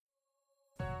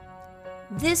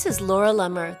This is Laura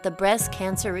Lummer, the Breast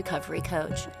Cancer Recovery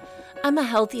Coach. I'm a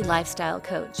healthy lifestyle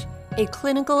coach, a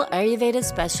clinical Ayurveda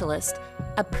specialist,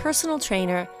 a personal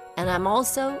trainer, and I'm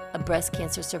also a breast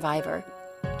cancer survivor.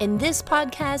 In this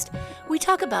podcast, we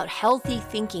talk about healthy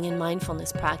thinking and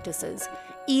mindfulness practices,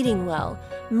 eating well,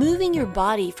 moving your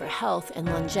body for health and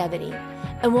longevity,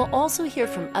 and we'll also hear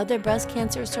from other breast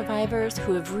cancer survivors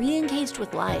who have re-engaged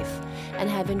with life and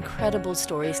have incredible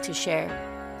stories to share.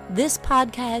 This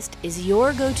podcast is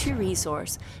your go-to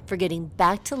resource for getting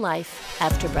back to life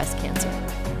after breast cancer.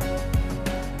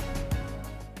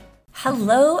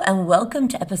 Hello and welcome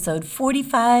to episode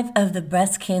 45 of the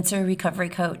Breast Cancer Recovery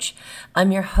Coach.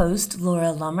 I'm your host,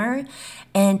 Laura Lummer,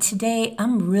 and today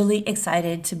I'm really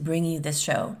excited to bring you this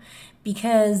show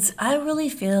because I really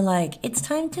feel like it's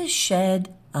time to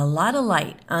shed a lot of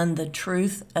light on the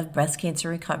truth of breast cancer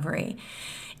recovery.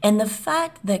 And the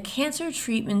fact that cancer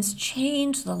treatments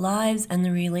change the lives and the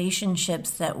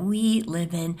relationships that we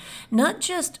live in, not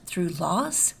just through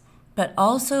loss, but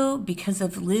also because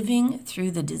of living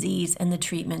through the disease and the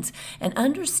treatments and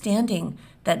understanding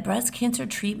that breast cancer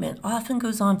treatment often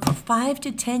goes on for 5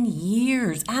 to 10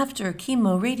 years after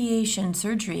chemo, radiation,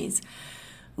 surgeries.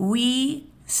 We,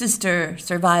 sister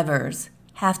survivors,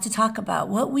 have to talk about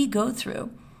what we go through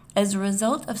as a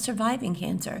result of surviving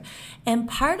cancer. And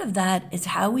part of that is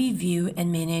how we view and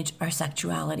manage our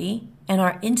sexuality and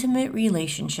our intimate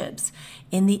relationships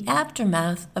in the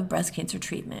aftermath of breast cancer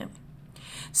treatment.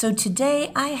 So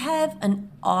today I have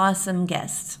an awesome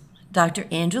guest. Dr.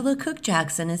 Angela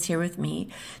Cook-Jackson is here with me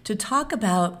to talk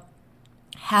about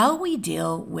how we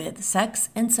deal with sex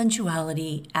and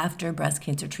sensuality after breast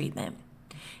cancer treatment.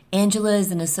 Angela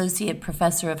is an associate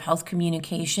professor of health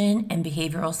communication and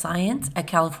behavioral science at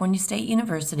California State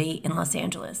University in Los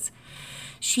Angeles.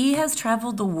 She has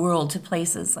traveled the world to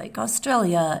places like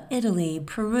Australia, Italy,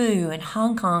 Peru, and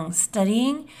Hong Kong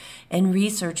studying and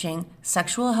researching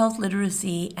sexual health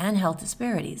literacy and health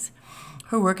disparities.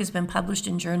 Her work has been published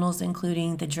in journals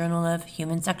including the Journal of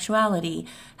Human Sexuality,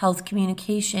 Health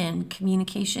Communication,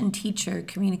 Communication Teacher,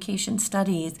 Communication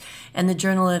Studies, and the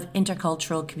Journal of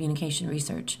Intercultural Communication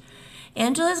Research.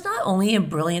 Angela is not only a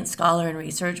brilliant scholar in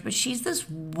research, but she's this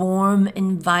warm,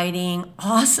 inviting,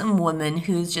 awesome woman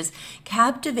who's just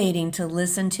captivating to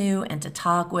listen to and to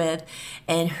talk with.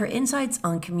 And her insights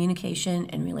on communication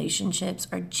and relationships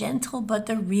are gentle, but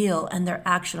they're real and they're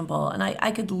actionable. And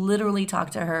I could literally talk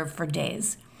to her for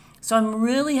days. So I'm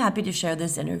really happy to share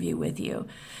this interview with you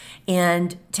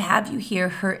and to have you hear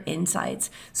her insights.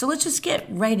 So let's just get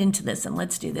right into this and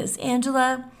let's do this.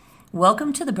 Angela,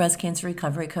 welcome to the Breast Cancer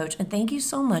Recovery Coach, and thank you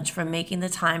so much for making the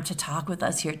time to talk with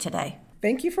us here today.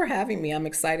 Thank you for having me. I'm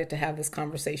excited to have this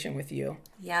conversation with you.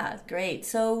 Yeah, great.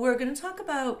 So we're going to talk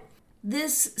about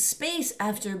this space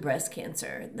after breast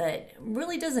cancer that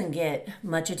really doesn't get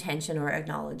much attention or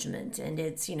acknowledgement. And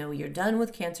it's, you're done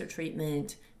with cancer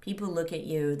treatment. People look at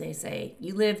you, they say,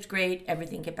 you lived great,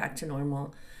 everything get back to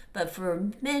normal. But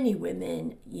for many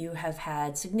women, you have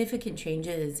had significant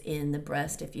changes in the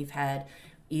breast if you've had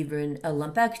even a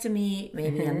lumpectomy,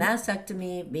 maybe a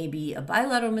mastectomy, maybe a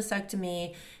bilateral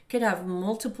mastectomy, could have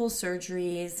multiple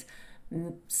surgeries.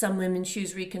 Some women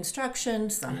choose reconstruction,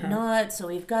 some not. So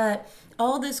we've got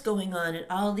all this going on and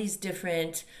all these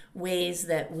different ways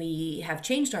that we have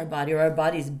changed our body, or our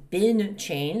body's been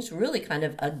changed, really kind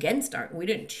of against we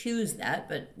didn't choose that,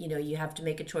 but you have to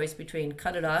make a choice between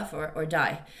cut it off or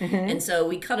die. And so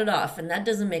we cut it off, and that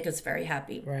doesn't make us very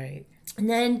happy. Right. And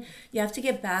then you have to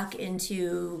get back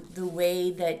into the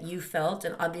way that you felt.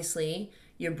 And obviously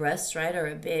your breasts, right, are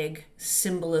a big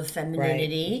symbol of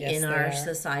femininity in our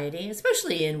society,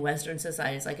 especially in Western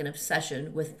society. It's like an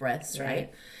obsession with breasts,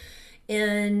 right?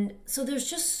 And so there's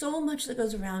just so much that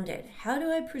goes around it. How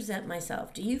do I present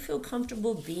myself? Do you feel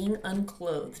comfortable being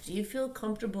unclothed? Do you feel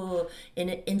comfortable in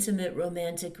an intimate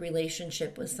romantic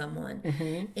relationship with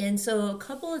someone? And so a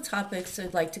couple of topics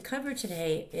I'd like to cover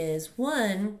today is,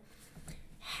 one,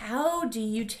 how do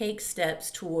you take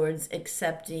steps towards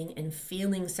accepting and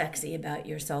feeling sexy about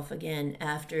yourself again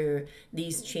after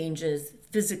these changes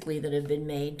physically that have been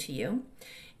made to you?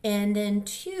 And then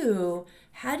two,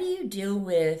 how do you deal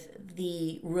with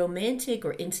the romantic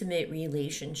or intimate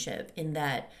relationship in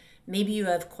that maybe you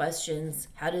have questions,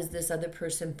 how does this other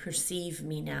person perceive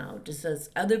me now? Does this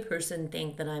other person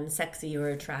think that I'm sexy or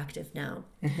attractive now?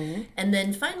 And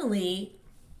then finally,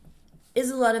 is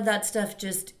a lot of that stuff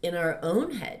just in our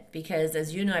own head? Because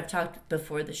as you know, I've talked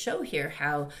before the show here,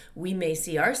 how we may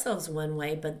see ourselves one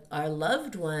way, but our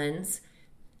loved ones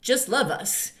just love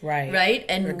us. Right?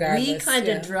 And we kind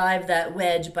of drive that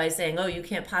wedge by saying, oh, you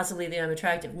can't possibly think I'm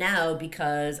attractive now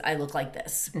because I look like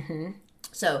this.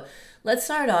 So let's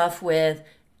start off with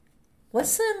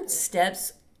what's some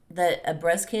steps that a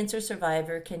breast cancer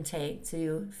survivor can take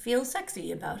to feel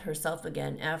sexy about herself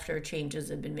again after changes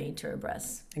have been made to her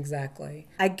breasts? Exactly.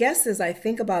 I guess as I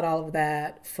think about all of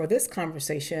that for this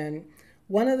conversation,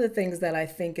 one of the things that I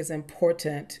think is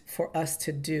important for us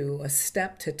to do, a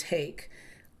step to take,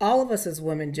 all of us as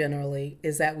women generally,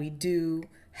 is that we do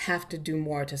have to do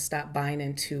more to stop buying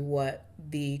into what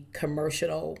the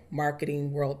commercial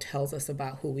marketing world tells us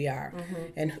about who we are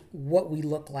and what we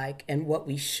look like and what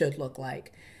we should look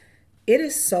like. It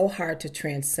is so hard to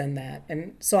transcend that.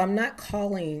 And so I'm not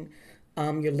calling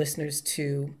your listeners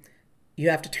to, you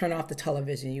have to turn off the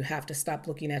television, you have to stop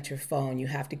looking at your phone, you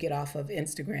have to get off of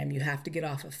Instagram, you have to get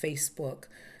off of Facebook,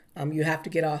 you have to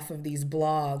get off of these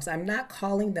blogs. I'm not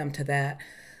calling them to that,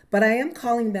 but I am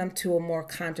calling them to a more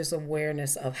conscious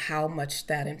awareness of how much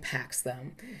that impacts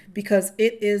them, because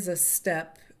it is a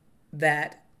step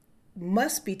that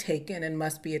must be taken and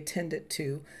must be attended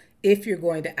to if you're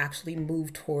going to actually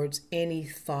move towards any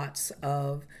thoughts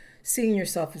of seeing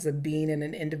yourself as a being and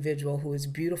an individual who is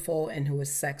beautiful and who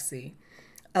is sexy.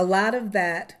 A lot of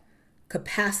that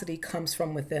capacity comes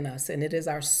from within us, and it is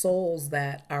our souls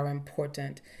that are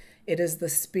important. It is the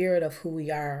spirit of who we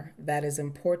are that is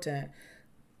important,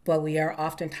 but we are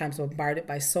oftentimes bombarded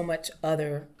by so much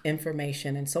other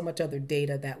information and so much other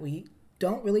data that we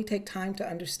don't really take time to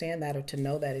understand that or to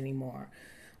know that anymore.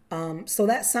 So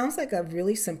that sounds like a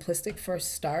really simplistic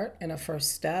first start and a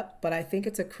first step, but I think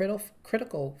it's a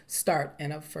critical start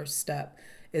and a first step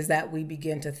is that we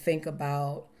begin to think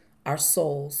about our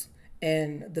souls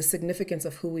and the significance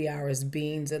of who we are as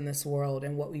beings in this world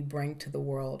and what we bring to the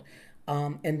world.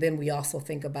 And then we also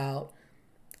think about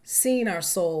seeing our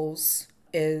souls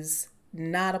is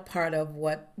not a part of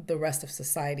what the rest of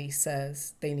society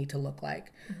says they need to look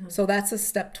like. So that's a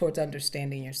step towards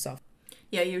understanding yourself.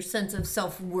 Yeah, your sense of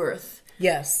self-worth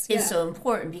Yes. is so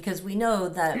important because we know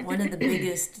that one of the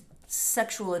biggest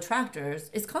sexual attractors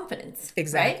is confidence.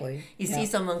 Exactly. Right? You see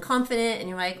someone confident and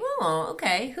you're like, oh,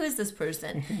 okay, who is this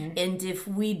person? And if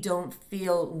we don't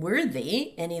feel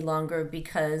worthy any longer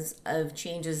because of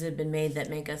changes that have been made that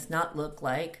make us not look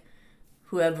like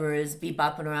whoever is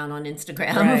bebopping around on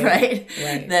Instagram, right?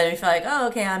 Then I feel like, oh,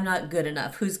 okay, I'm not good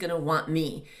enough. Who's going to want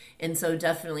me? And so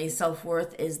definitely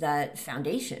self-worth is that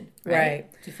foundation,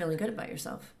 right? To feeling good about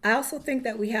yourself. I also think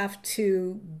that we have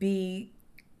to be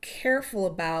careful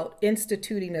about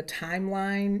instituting a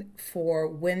timeline for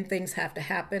when things have to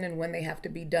happen and when they have to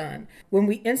be done. When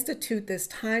we institute this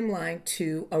timeline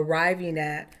to arriving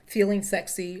at feeling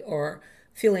sexy or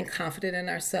feeling confident in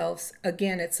ourselves,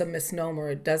 again, it's a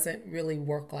misnomer. It doesn't really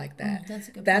work like that. That's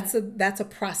a good point. That's a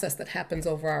process that happens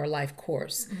over our life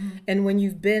course. And when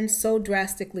you've been so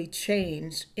drastically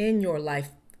changed in your life,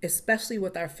 especially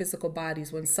with our physical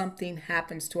bodies, when something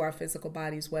happens to our physical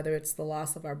bodies, whether it's the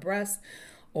loss of our breasts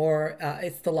or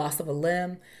it's the loss of a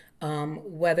limb,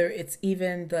 whether it's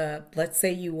even let's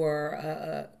say you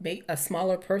were a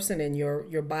smaller person and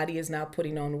your body is now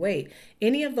putting on weight,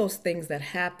 any of those things that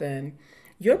happen,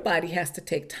 your body has to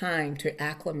take time to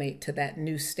acclimate to that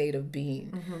new state of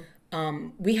being.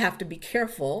 We have to be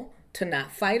careful to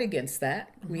not fight against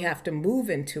that. We have to move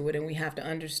into it and we have to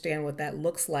understand what that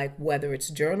looks like, whether it's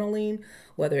journaling,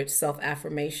 whether it's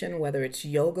self-affirmation, whether it's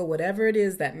yoga, whatever it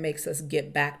is that makes us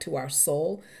get back to our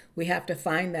soul. We have to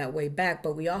find that way back,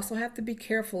 but we also have to be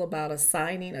careful about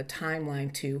assigning a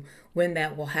timeline to when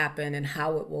that will happen and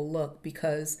how it will look,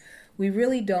 because we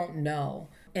really don't know.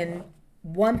 And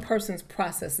one person's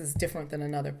process is different than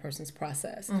another person's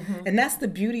process. And that's the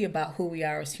beauty about who we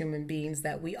are as human beings,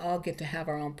 that we all get to have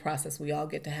our own process. We all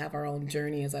get to have our own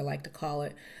journey, as I like to call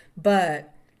it.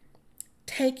 But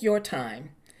take your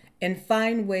time and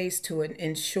find ways to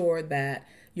ensure that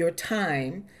your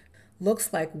time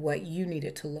looks like what you need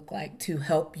it to look like to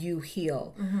help you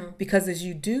heal. Because as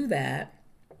you do that,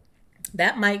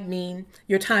 that might mean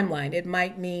your timeline. It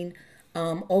might mean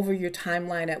over your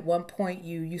timeline, at one point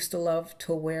you used to love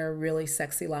to wear really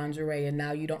sexy lingerie and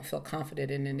now you don't feel confident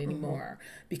in it anymore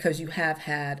because you have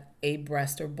had a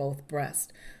breast or both breasts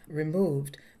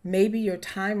removed. Maybe your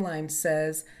timeline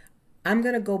says, I'm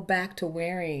going to go back to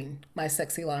wearing my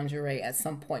sexy lingerie at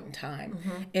some point in time.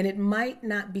 And it might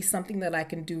not be something that I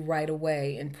can do right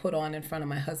away and put on in front of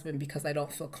my husband because I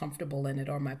don't feel comfortable in it,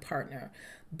 or my partner.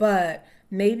 But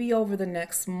maybe over the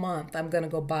next month, I'm going to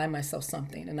go buy myself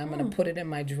something and I'm going to put it in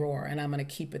my drawer and I'm going to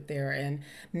keep it there. And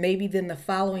maybe then the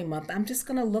following month, I'm just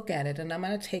going to look at it and I'm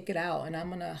going to take it out and I'm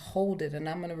going to hold it and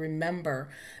I'm going to remember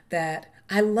that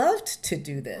I loved to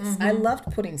do this. I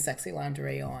loved putting sexy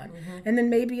lingerie on. And then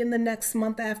maybe in the next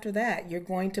month after that, you're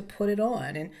going to put it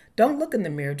on. And don't look in the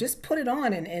mirror. Just put it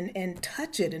on and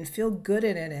touch it and feel good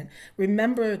in it and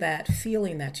remember that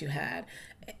feeling that you had.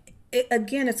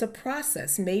 Again, it's a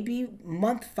process. Maybe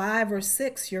month 5 or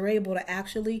 6, you're able to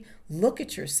actually look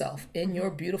at yourself in your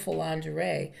beautiful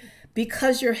lingerie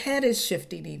because your head is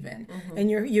shifting even. And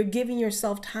you're giving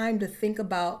yourself time to think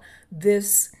about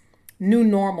this new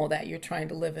normal that you're trying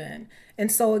to live in.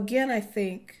 And so again, I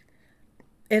think,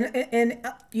 and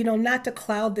not to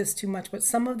cloud this too much, but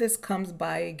some of this comes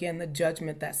by, again, the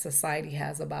judgment that society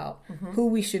has about who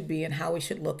we should be and how we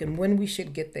should look and when we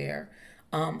should get there.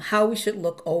 How we should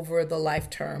look over the life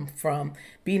term from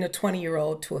being a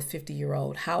 20-year-old to a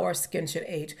 50-year-old, how our skin should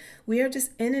age. We are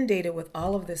just inundated with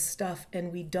all of this stuff,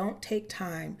 and we don't take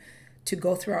time to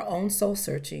go through our own soul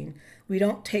searching. We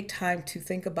don't take time to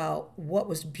think about what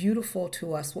was beautiful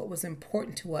to us, what was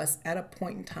important to us at a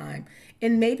point in time,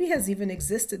 and maybe has even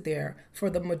existed there for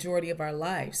the majority of our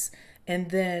lives.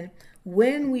 And then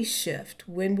when we shift,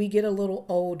 when we get a little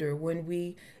older, when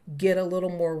we get a little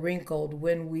more wrinkled,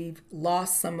 when we've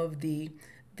lost some of the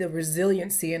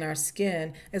resiliency in our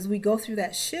skin, as we go through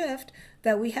that shift,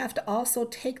 that we have to also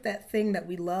take that thing that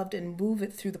we loved and move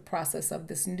it through the process of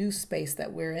this new space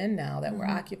that we're in now, that we're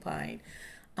occupying.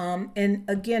 And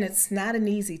again, it's not an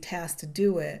easy task to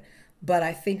do it, but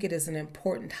I think it is an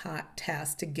important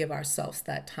task to give ourselves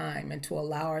that time and to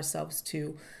allow ourselves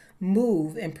to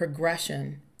move in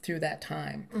progression through that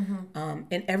time.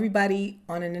 And everybody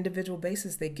on an individual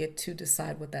basis, they get to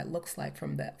decide what that looks like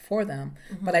for them.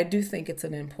 But I do think it's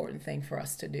an important thing for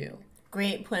us to do.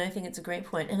 Great point. I think it's a great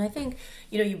point. And I think,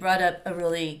 you brought up a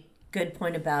really good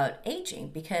point about aging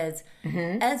because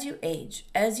as you age,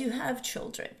 as you have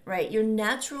children, right, your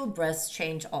natural breasts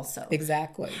change also.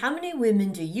 Exactly. How many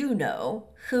women do you know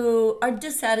who are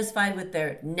dissatisfied with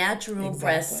their natural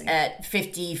breasts at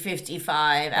 50,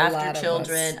 55 after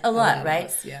children? A lot, right?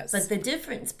 Us, yes. But the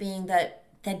difference being that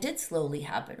did slowly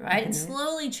happen, right? It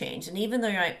slowly changed. And even though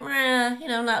you're like,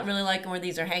 I'm not really liking where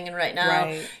these are hanging right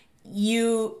now,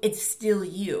 it's still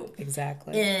you.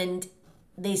 Exactly. And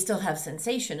they still have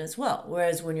sensation as well.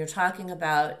 Whereas when you're talking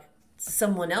about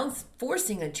someone else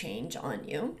forcing a change on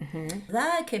you,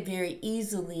 that could very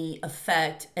easily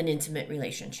affect an intimate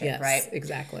relationship, right?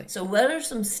 Exactly. So what are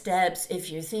some steps if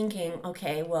you're thinking,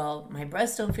 okay, well, my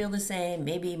breasts don't feel the same,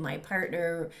 maybe my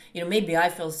partner, maybe I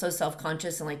feel so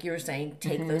self-conscious, and like you were saying,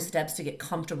 take those steps to get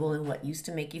comfortable in what used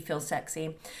to make you feel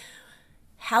sexy.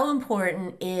 How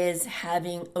important is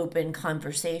having open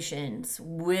conversations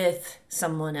with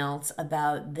someone else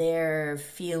about their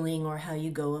feeling or how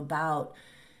you go about,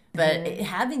 but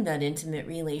having that intimate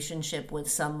relationship with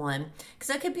someone, because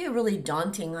that could be a really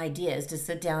daunting idea, is to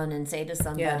sit down and say to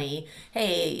somebody,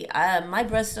 hey, my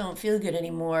breasts don't feel good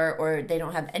anymore, or they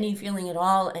don't have any feeling at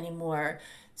all anymore.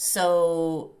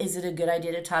 So is it a good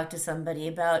idea to talk to somebody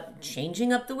about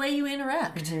changing up the way you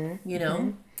interact,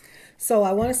 So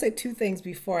I want to say 2 things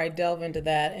before I delve into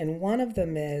that. And one of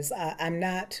them is I'm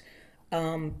not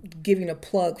giving a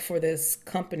plug for this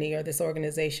company or this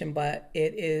organization, but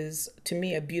it is, to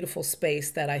me, a beautiful space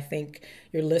that I think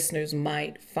your listeners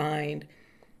might find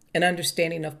an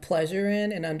understanding of pleasure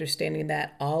in, and understanding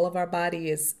that all of our body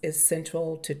is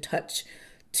central to touch,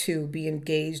 to be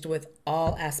engaged with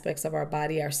all aspects of our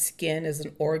body. Our skin is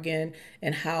an organ,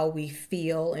 and how we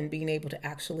feel, and being able to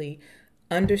actually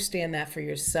understand that for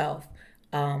yourself.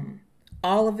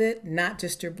 All of it, not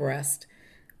just your breast,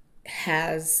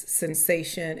 has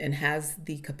sensation and has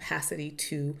the capacity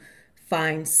to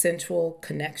find sensual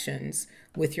connections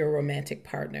with your romantic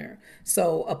partner.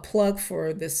 So a plug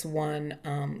for this one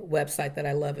website that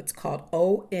I love, it's called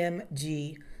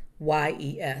OMGYES,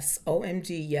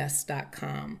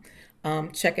 omgyes.com.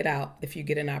 Check it out if you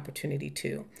get an opportunity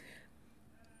to.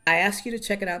 I ask you to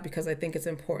check it out because I think it's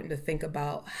important to think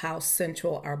about how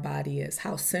sensual our body is,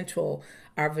 how sensual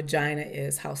our vagina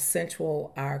is, how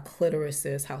sensual our clitoris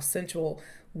is, how sensual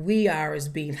we are as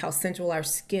beings, how sensual our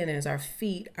skin is, our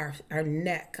feet, our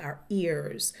neck, our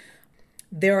ears.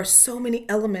 There are so many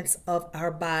elements of our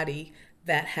body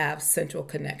that have sensual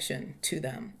connection to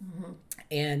them.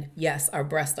 And yes, our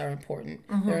breasts are important.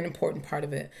 They're an important part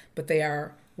of it, but they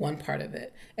are one part of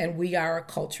it. And we are a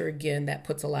culture, again, that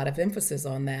puts a lot of emphasis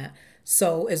on that.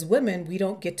 So as women, we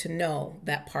don't get to know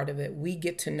that part of it. We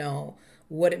get to know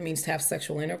what it means to have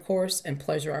sexual intercourse and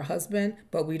pleasure our husband,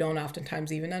 but we don't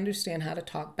oftentimes even understand how to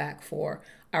talk back for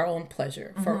our own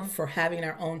pleasure, for having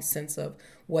our own sense of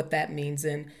what that means.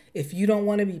 And if you don't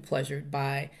want to be pleasured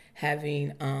by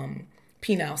having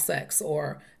penile sex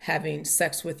or having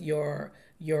sex with your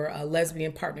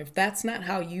lesbian partner, if that's not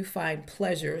how you find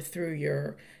pleasure through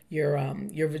your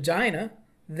vagina,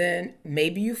 then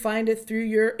maybe you find it through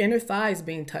your inner thighs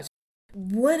being touched.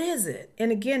 What is it?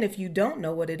 And again, if you don't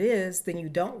know what it is, then you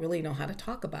don't really know how to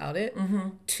talk about it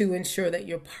to ensure that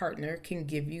your partner can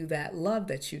give you that love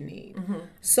that you need.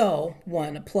 So,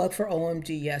 one, a plug for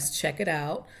OMG, yes, check it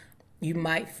out. You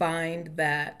might find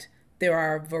that there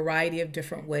are a variety of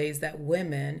different ways that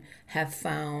women have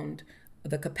found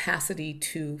the capacity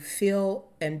to feel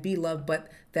and be loved, but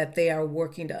that they are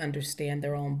working to understand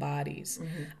their own bodies.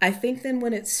 I think then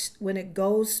when it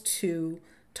goes to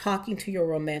talking to your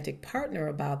romantic partner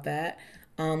about that,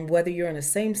 whether you're in a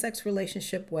same-sex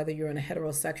relationship, whether you're in a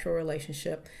heterosexual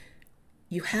relationship,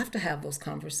 you have to have those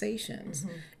conversations.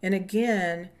 And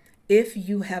again, if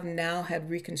you have now had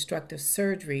reconstructive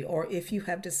surgery, or if you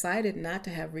have decided not to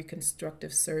have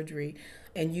reconstructive surgery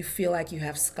and you feel like you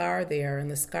have scar there and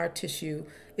the scar tissue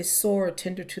is sore or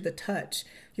tender to the touch,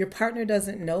 your partner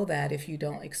doesn't know that if you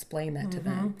don't explain that to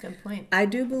them. Good point. I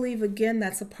do believe, again,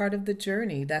 that's a part of the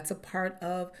journey. That's a part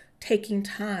of taking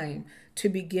time to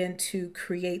begin to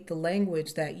create the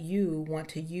language that you want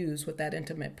to use with that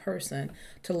intimate person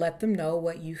to let them know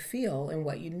what you feel and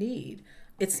what you need.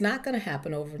 It's not going to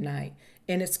happen overnight,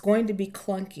 and it's going to be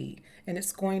clunky, and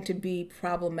it's going to be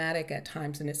problematic at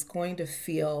times, and it's going to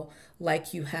feel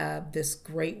like you have this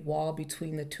great wall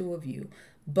between the two of you.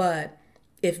 But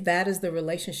if that is the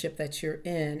relationship that you're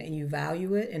in and you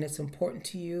value it and it's important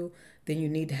to you, then you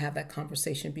need to have that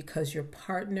conversation, because your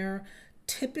partner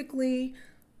typically,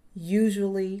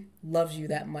 usually loves you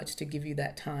that much to give you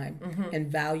that time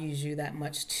and values you that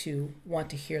much to want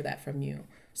to hear that from you,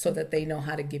 so that they know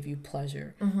how to give you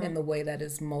pleasure in the way that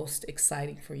is most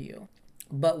exciting for you.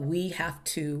 But we have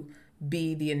to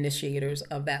be the initiators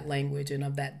of that language and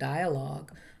of that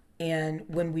dialogue. And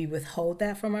when we withhold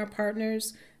that from our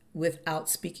partners without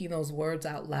speaking those words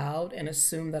out loud and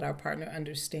assume that our partner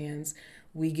understands,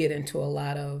 we get into a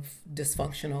lot of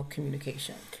dysfunctional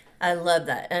communication. I love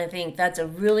that. And I think that's a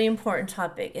really important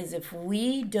topic, is if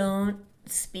we don't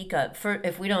speak up,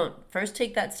 if we don't first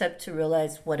take that step to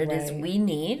realize what it is we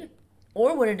need,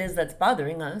 or what it is that's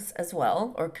bothering us as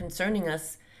well, or concerning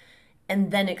us,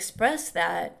 and then express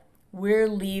that, we're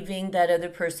leaving that other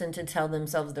person to tell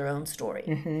themselves their own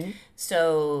story.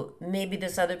 So maybe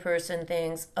this other person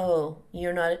thinks, oh,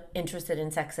 you're not interested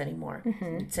in sex anymore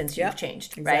since you've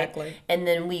changed, exactly. Right? And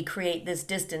then we create this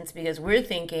distance because we're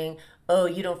thinking, oh,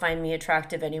 you don't find me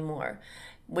attractive anymore,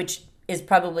 which is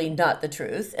probably not the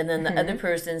truth. And then the other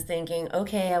person's thinking,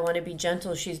 okay, I want to be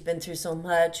gentle. She's been through so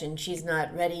much and she's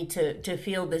not ready to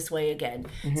feel this way again.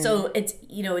 So it's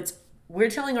we're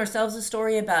telling ourselves a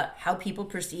story about how people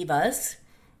perceive us,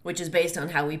 which is based on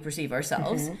how we perceive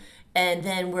ourselves. And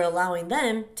then we're allowing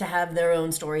them to have their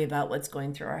own story about what's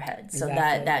going through our heads. So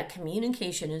that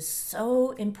communication is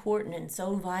so important and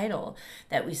so vital,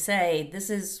 that we say, this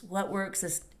is what works,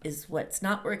 this is what's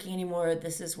not working anymore,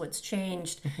 this is what's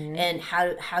changed. And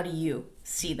how do you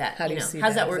see that?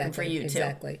 How's that working for you too?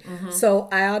 Exactly. So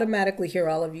I automatically hear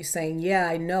all of you saying, yeah,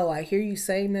 I know, I hear you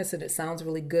saying this and it sounds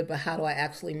really good, but how do I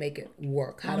actually make it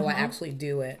work? How do I actually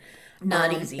do it?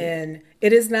 Not easy. And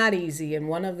it is not easy. And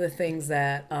one of the things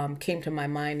that came to my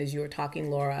mind as you were talking,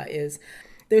 Laura, is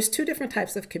there's two different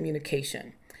types of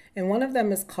communication. And one of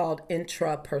them is called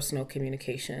intrapersonal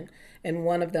communication, and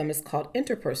one of them is called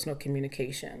interpersonal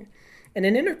communication. And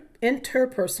in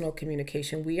interpersonal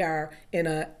communication, we are in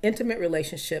an intimate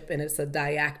relationship, and it's a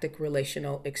dyadic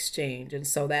relational exchange. And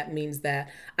so that means that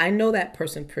I know that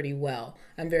person pretty well.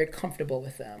 I'm very comfortable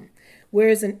with them.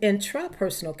 Whereas in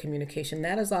intrapersonal communication,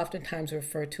 that is oftentimes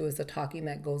referred to as the talking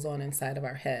that goes on inside of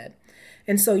our head.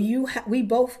 And so we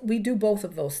do both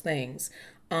of those things.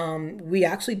 We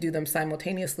actually do them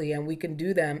simultaneously, and we can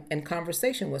do them in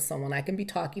conversation with someone. I can be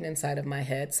talking inside of my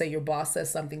head. Say your boss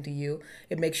says something to you,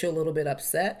 it makes you a little bit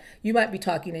upset. You might be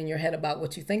talking in your head about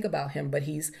what you think about him, but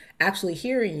he's actually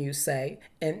hearing you say,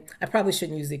 and I probably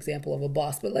shouldn't use the example of a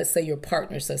boss, but let's say your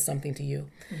partner says something to you.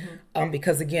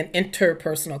 Because again,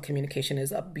 interpersonal communication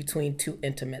is up between two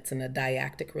intimates in a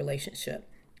dyadic relationship.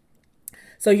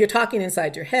 So you're talking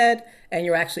inside your head and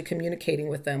you're actually communicating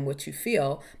with them what you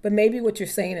feel. But maybe what you're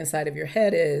saying inside of your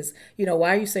head is,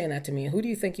 why are you saying that to me? Who do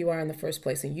you think you are in the first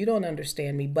place? And you don't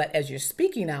understand me. But as you're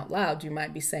speaking out loud, you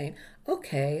might be saying,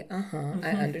 okay,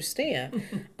 I understand.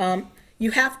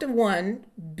 You have to, one,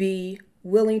 be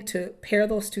willing to pair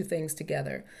those two things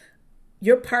together.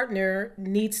 Your partner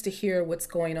needs to hear what's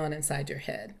going on inside your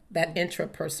head, that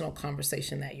intrapersonal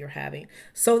conversation that you're having,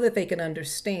 so that they can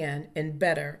understand and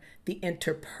better the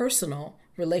interpersonal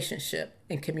relationship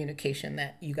and communication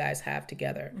that you guys have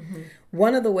together.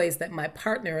 One of the ways that my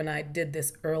partner and I did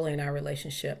this early in our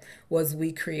relationship was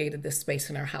we created this space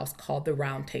in our house called the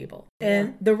round table.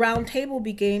 And the round table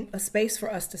became a space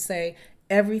for us to say,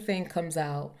 everything comes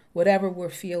out, whatever we're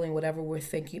feeling, whatever we're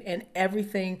thinking, and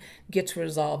everything gets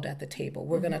resolved at the table.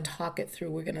 We're going to talk it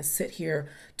through. We're going to sit here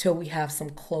till we have some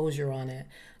closure on it.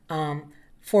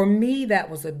 For me, that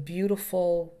was a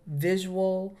beautiful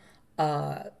visual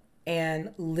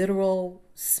and literal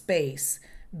space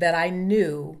that I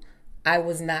knew I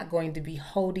was not going to be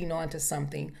holding on to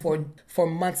something for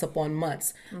months upon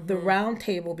months. The round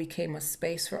table became a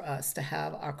space for us to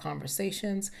have our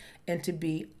conversations and to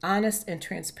be honest and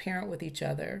transparent with each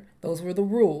other. Those were the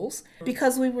rules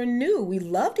because we were new. We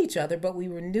loved each other, but we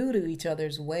were new to each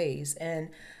other's ways. And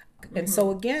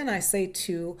so again, I say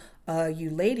to you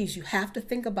ladies, you have to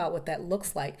think about what that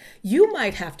looks like. You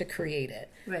might have to create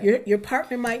it. Right. Your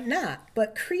partner might not,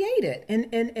 but create it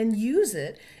and use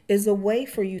it as a way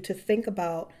for you to think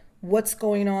about what's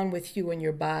going on with you and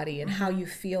your body and how you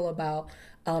feel about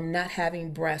not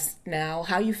having breasts now,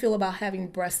 how you feel about having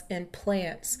breast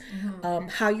implants,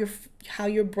 how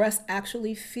your breasts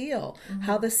actually feel,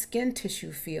 how the skin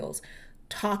tissue feels.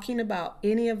 Talking about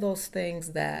any of those things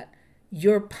that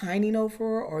you're pining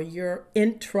over or you're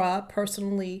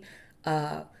intra-personally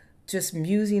just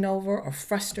musing over or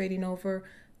frustrating over,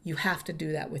 you have to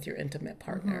do that with your intimate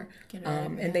partner.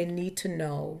 And they need to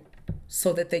know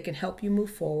so that they can help you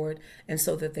move forward and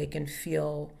so that they can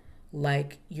feel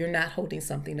like you're not holding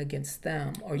something against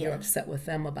them or you're upset with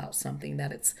them about something,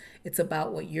 that it's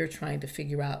about what you're trying to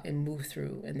figure out and move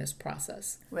through in this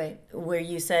process. Right. Where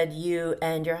you said you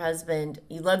and your husband,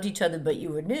 you loved each other, but you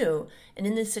were new. And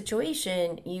in this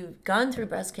situation, you've gone through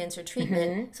breast cancer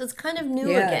treatment, so it's kind of new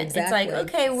again. Exactly. It's like,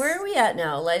 okay, where are we at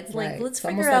now? Let's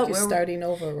figure out where you're starting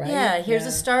over, right? Yeah, here's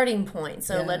a starting point.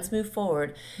 So let's move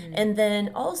forward. And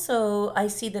then also, I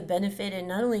see the benefit in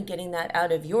not only getting that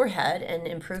out of your head and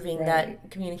improving that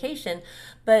communication,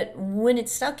 but when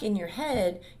it's stuck in your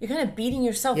head, you're kind of beating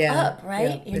yourself up,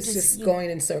 right? Yeah. It's just going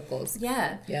in circles.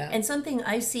 Yeah. And something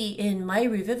I see in my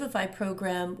Revivify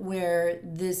program where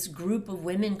this group of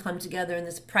women come together in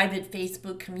this private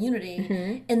Facebook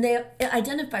community and they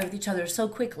identify with each other so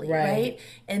quickly, right?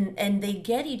 And they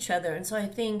get each other. And so I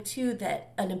think, too,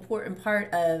 that an important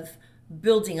part of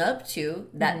building up to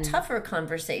that tougher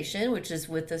conversation, which is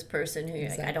with this person who you're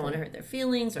like, I don't want to hurt their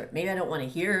feelings, or maybe I don't want to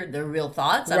hear their real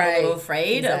thoughts. I'm a little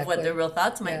afraid of what their real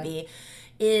thoughts might be,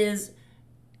 is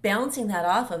bouncing that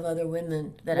off of other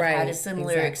women that have had a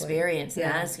similar experience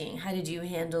and asking, how did you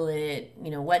handle it?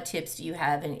 You know, what tips do you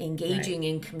have? And engaging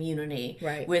in community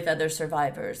with other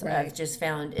survivors, I've just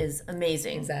found is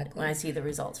amazing when I see the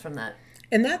results from that.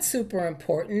 And that's super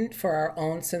important for our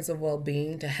own sense of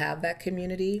well-being, to have that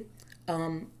community.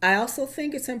 I also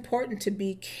think it's important to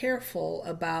be careful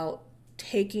about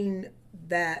taking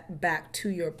that back to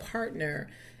your partner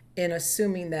and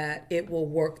assuming that it will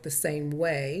work the same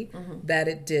way that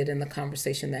it did in the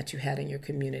conversation that you had in your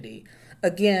community.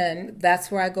 Again,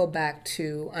 that's where I go back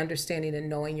to understanding and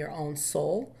knowing your own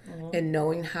soul and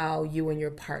knowing how you and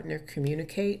your partner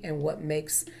communicate and what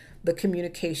makes the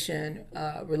communication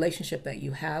relationship that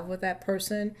you have with that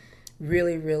person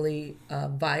really, really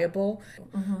viable.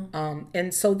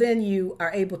 And so then you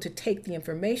are able to take the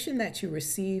information that you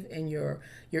receive in your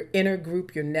inner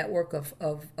group, your network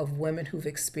of women who've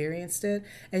experienced it,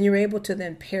 and you're able to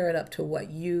then pair it up to what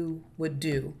you would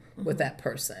do with that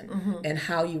person and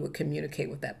how you would communicate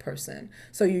with that person.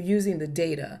 So you're using the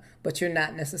data, but you're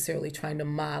not necessarily trying to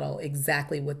model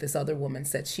exactly what this other woman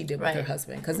said she did with her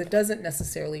husband, because it doesn't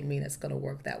necessarily mean it's going to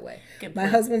work that way. My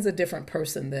husband's a different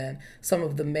person than some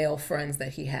of the male friends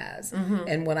that he has.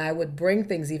 And when I would bring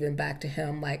things even back to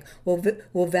him, like, well,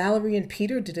 Valerie and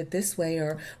Peter did it this way,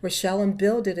 or Rochelle and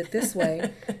Bill did it this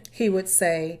way, he would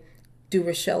say, do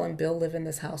Rochelle and Bill live in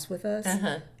this house with us?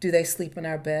 Do they sleep in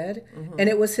our bed? And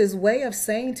it was his way of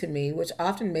saying to me, which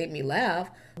often made me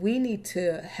laugh, we need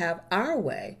to have our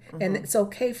way. And it's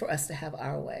okay for us to have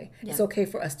our way. It's okay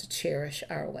for us to cherish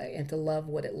our way and to love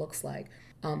what it looks like.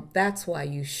 That's why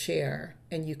you share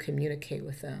and you communicate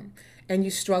with them and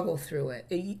you struggle through it.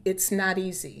 It's not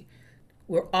easy.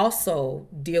 We're also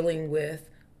dealing with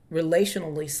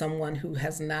relationally someone who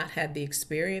has not had the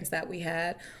experience that we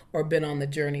had or been on the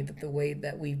journey the way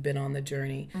that we've been on the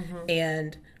journey,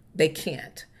 and they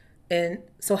can't. And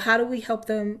so how do we help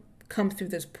them come through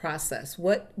this process?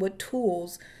 What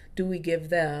tools do we give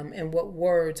them, and what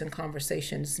words and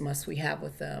conversations must we have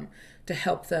with them to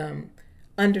help them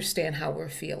understand how we're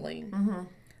feeling.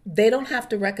 They don't have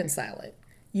to reconcile it.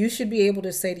 You should be able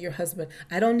to say to your husband,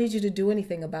 I don't need you to do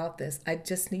anything about this. I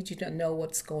just need you to know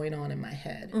what's going on in my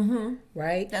head.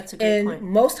 Right? That's a good point. And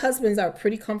most husbands are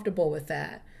pretty comfortable with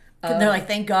that. They're like,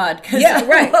 thank God. Yeah,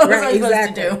 right, what was right, I supposed to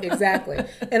exactly, do?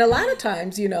 exactly. And a lot of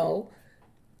times,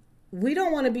 we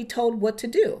don't want to be told what to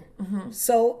do.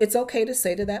 So it's okay to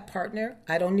say to that partner,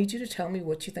 I don't need you to tell me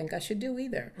what you think I should do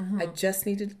either. I just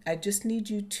need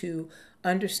you to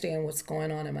understand what's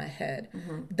going on in my head.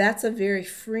 That's a very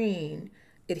freeing,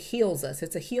 it heals us.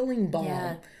 It's a healing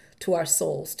balm to our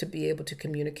souls to be able to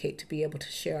communicate, to be able to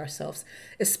share ourselves,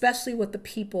 especially with the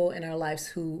people in our lives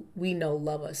who we know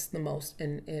love us the most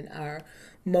and are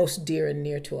most dear and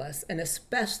near to us, and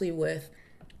especially with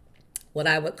what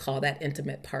I would call that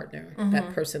intimate partner,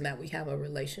 that person that we have a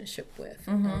relationship with.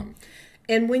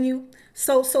 And when you,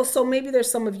 so maybe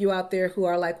there's some of you out there who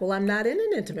are like, well, I'm not in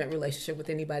an intimate relationship with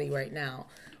anybody right now.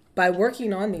 By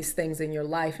working on these things in your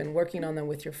life and working on them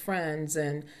with your friends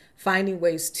and finding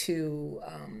ways to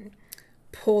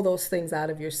pull those things out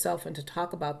of yourself and to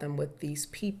talk about them with these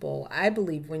people, I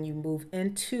believe when you move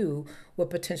into what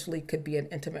potentially could be an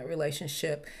intimate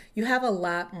relationship, you have a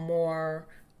lot more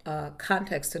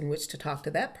context in which to talk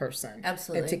to that person.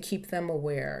 Absolutely. And to keep them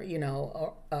aware,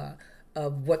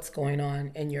 of what's going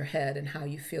on in your head and how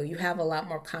you feel. You have a lot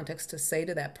more context to say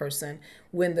to that person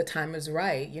when the time is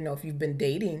right. If you've been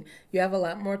dating, you have a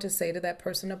lot more to say to that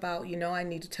person about, I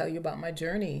need to tell you about my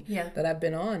journey that I've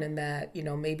been on, and that,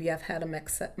 maybe I've had a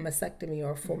mastectomy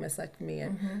or a full mastectomy,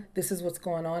 and this is what's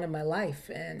going on in my life.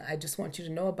 And I just want you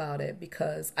to know about it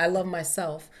because I love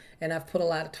myself, and I've put a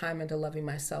lot of time into loving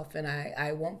myself, and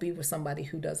I won't be with somebody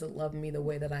who doesn't love me the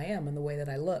way that I am and the way that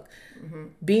I look.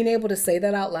 Being able to say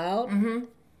that out loud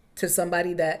to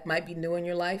somebody that might be new in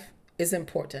your life is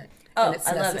important. And it's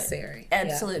necessary. Love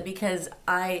it. Absolutely, because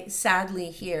I sadly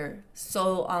hear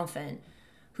so often,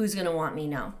 who's going to want me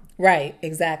now? Right,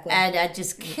 exactly. And it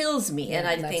just kills me. And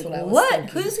I think,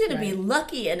 what? Who's going to be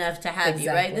lucky enough to have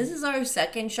you, right? This is our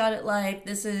second shot at life.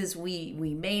 This is, we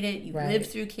made it. You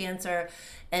lived through cancer.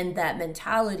 And that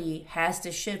mentality has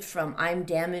to shift from I'm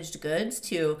damaged goods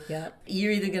to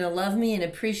you're either going to love me and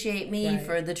appreciate me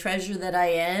for the treasure that I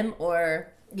am,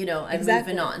 or, I'm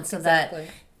moving on. So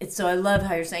so I love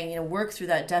how you're saying, work through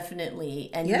that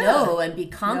definitely and know and be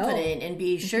confident and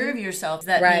be sure of yourself.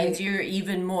 That means you're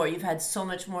even more. You've had so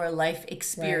much more life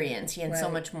experience and so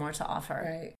much more to offer.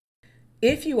 Right.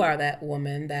 If you are that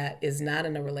woman that is not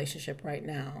in a relationship right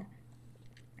now,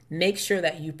 make sure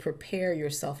that you prepare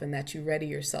yourself and that you ready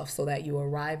yourself so that you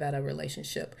arrive at a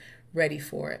relationship ready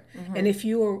for it. And if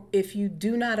you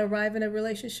do not arrive in a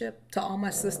relationship, to all my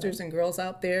sisters and girls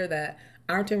out there that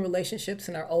aren't in relationships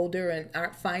and are older and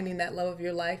aren't finding that love of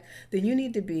your life, then you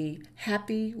need to be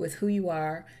happy with who you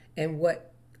are and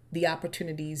what the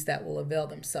opportunities that will avail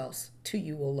themselves to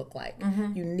you will look like.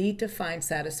 You need to find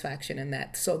satisfaction in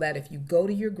that, so that if you go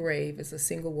to your grave as a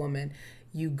single woman,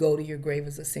 you go to your grave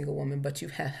as a single woman, but you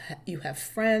have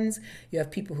friends, you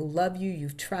have people who love you,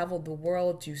 you've traveled the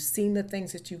world, you've seen the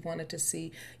things that you wanted to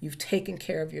see, you've taken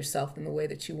care of yourself in the way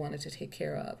that you wanted to take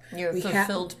care of. You're a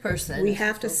fulfilled person. We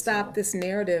have to stop this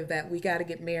narrative that we got to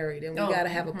get married and we got to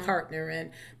have a partner,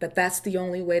 and that that's the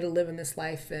only way to live in this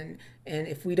life, and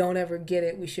if we don't ever get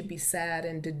it, we should be sad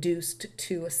and deduced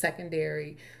to a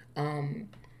secondary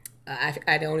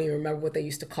I don't even remember what they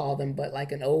used to call them, but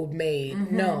like an old maid.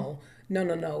 No.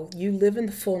 You live in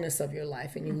the fullness of your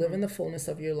life, and you live in the fullness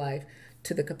of your life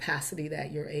to the capacity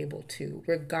that you're able to,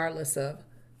 regardless of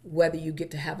whether you get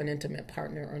to have an intimate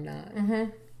partner or not.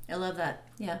 I love that.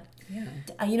 Yeah.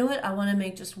 You know what? I want to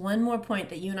make just one more point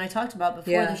that you and I talked about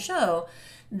before the show,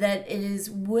 that it is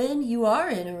when you are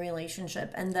in a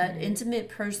relationship and that intimate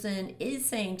person is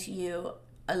saying to you,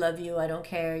 I love you, I don't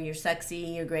care, you're sexy,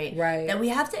 you're great. Right. That we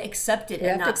have to accept it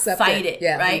and not fight it.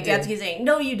 Right? You have to keep saying,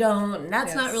 no, you don't, and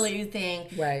that's not really your thing.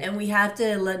 Right. And we have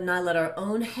to not let our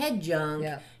own head junk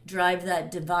drive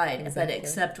that divide, but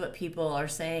accept what people are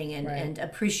saying and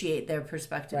appreciate their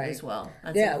perspective as well.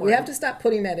 That's important. We have to stop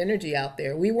putting that energy out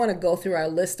there. We want to go through our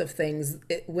list of things.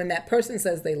 When that person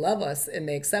says they love us and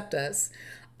they accept us,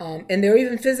 and they're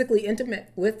even physically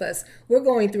intimate with us, we're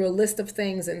going through a list of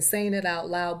things and saying it out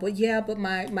loud. But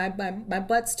my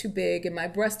butt's too big and my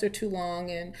breasts are too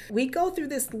long. And we go through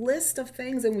this list of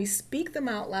things and we speak them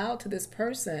out loud to this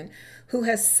person who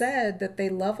has said that they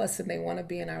love us and they want to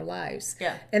be in our lives.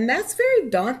 And that's very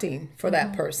daunting for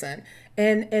that person.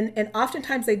 And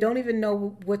oftentimes they don't even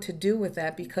know what to do with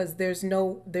that because there's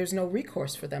no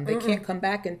recourse for them. They can't come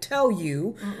back and tell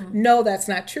you, no, that's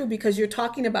not true, because you're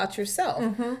talking about yourself.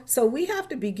 So we have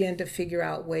to begin to figure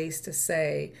out ways to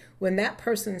say, when that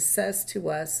person says to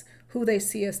us who they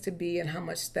see us to be and how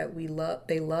much that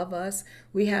they love us,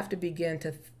 we have to begin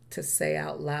to say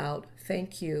out loud,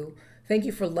 thank you. Thank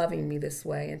you for loving me this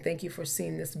way, and thank you for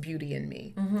seeing this beauty in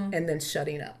me, and then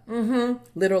shutting up.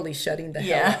 Literally shutting the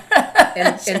hell up.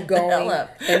 And going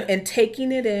and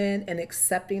taking it in and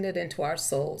accepting it into our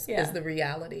souls is the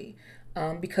reality.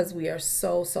 Because we are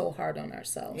so hard on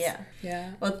ourselves.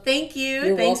 Yeah. Well, thank you.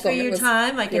 You're Thanks welcome. for your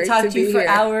time. I could talk to you for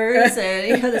hours,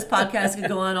 and this podcast could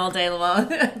go on all day long.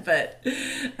 But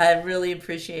I really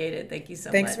appreciate it. Thank you so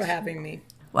much. Thanks for having me.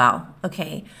 Wow.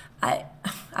 Okay. I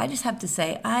just have to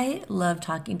say, I love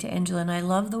talking to Angela, and I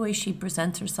love the way she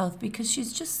presents herself because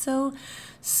she's just so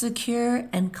secure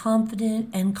and confident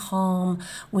and calm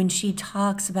when she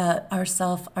talks about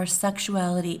ourself, our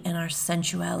sexuality, and our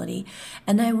sensuality.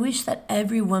 And I wish that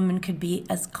every woman could be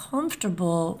as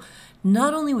comfortable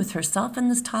not only with herself in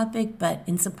this topic, but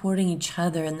in supporting each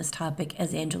other in this topic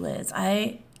as Angela is.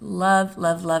 I love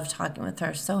talking with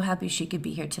her. So happy she could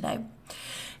be here today.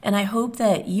 And I hope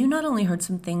that you not only heard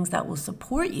some things that will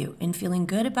support you in feeling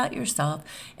good about yourself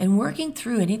and working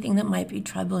through anything that might be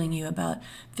troubling you about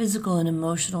physical and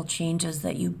emotional changes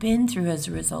that you've been through as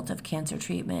a result of cancer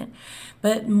treatment.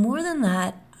 But more than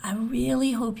that, I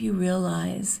really hope you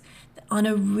realize that on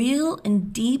a real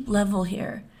and deep level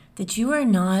here, that you are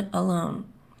not alone.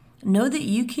 Know that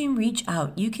you can reach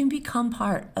out. You can become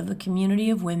part of a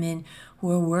community of women who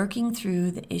are working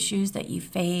through the issues that you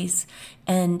face.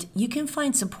 And you can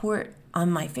find support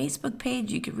on my Facebook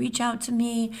page. You could reach out to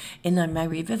me in my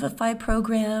Revivify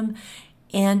program.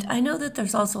 And I know that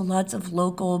there's also lots of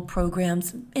local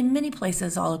programs in many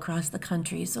places all across the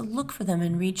country. So look for them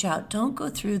and reach out. Don't go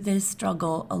through this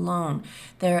struggle alone.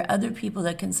 There are other people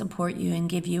that can support you and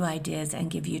give you ideas and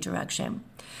give you direction.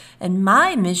 And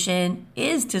my mission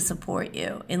is to support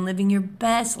you in living your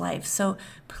best life. So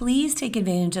please take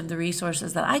advantage of the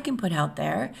resources that I can put out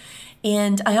there.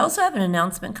 And I also have an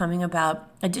announcement coming about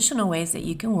additional ways that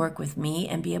you can work with me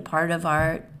and be a part of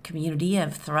our community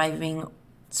of thriving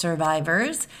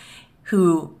survivors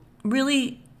who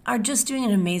really are just doing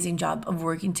an amazing job of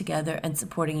working together and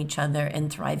supporting each other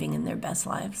and thriving in their best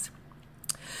lives.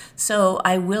 So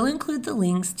I will include the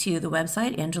links to the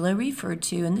website Angela referred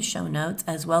to in the show notes,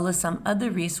 as well as some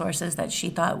other resources that she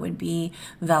thought would be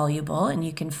valuable. And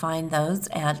you can find those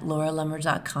at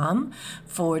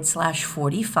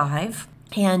lauralummer.com/45.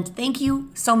 And thank you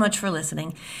so much for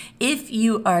listening. If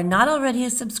you are not already a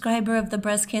subscriber of the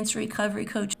Breast Cancer Recovery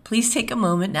Coach, please take a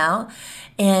moment now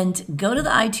and go to the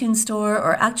iTunes store,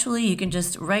 or actually you can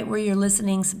just right where you're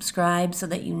listening, subscribe so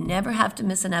that you never have to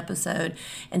miss an episode.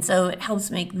 And so it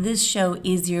helps make this show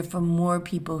easier for more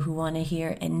people who want to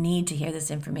hear and need to hear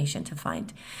this information to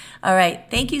find. All right.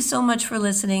 Thank you so much for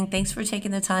listening. Thanks for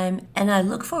taking the time. And I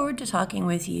look forward to talking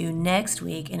with you next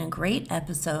week in a great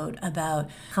episode about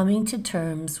coming to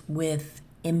terms with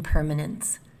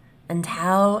impermanence and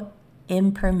how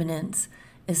impermanence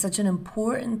is such an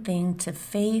important thing to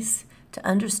face, to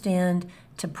understand,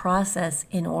 to process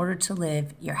in order to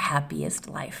live your happiest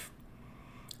life.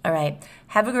 All right.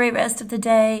 Have a great rest of the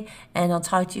day, and I'll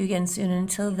talk to you again soon.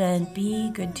 Until then, be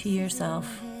good to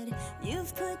yourself.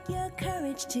 You've put your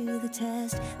courage to the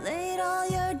test, laid all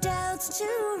your doubts to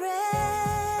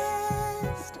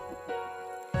rest.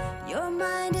 Your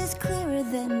mind is clearer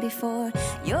than before.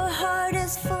 Your heart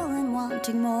is full and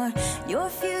wanting more. Your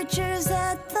future's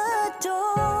at the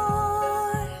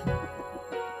door.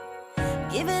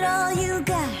 Give it all you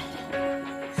got.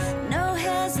 No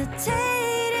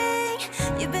hesitating.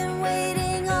 You've been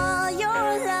waiting all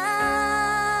your life.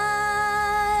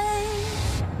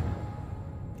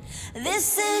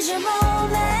 This is your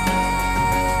moment.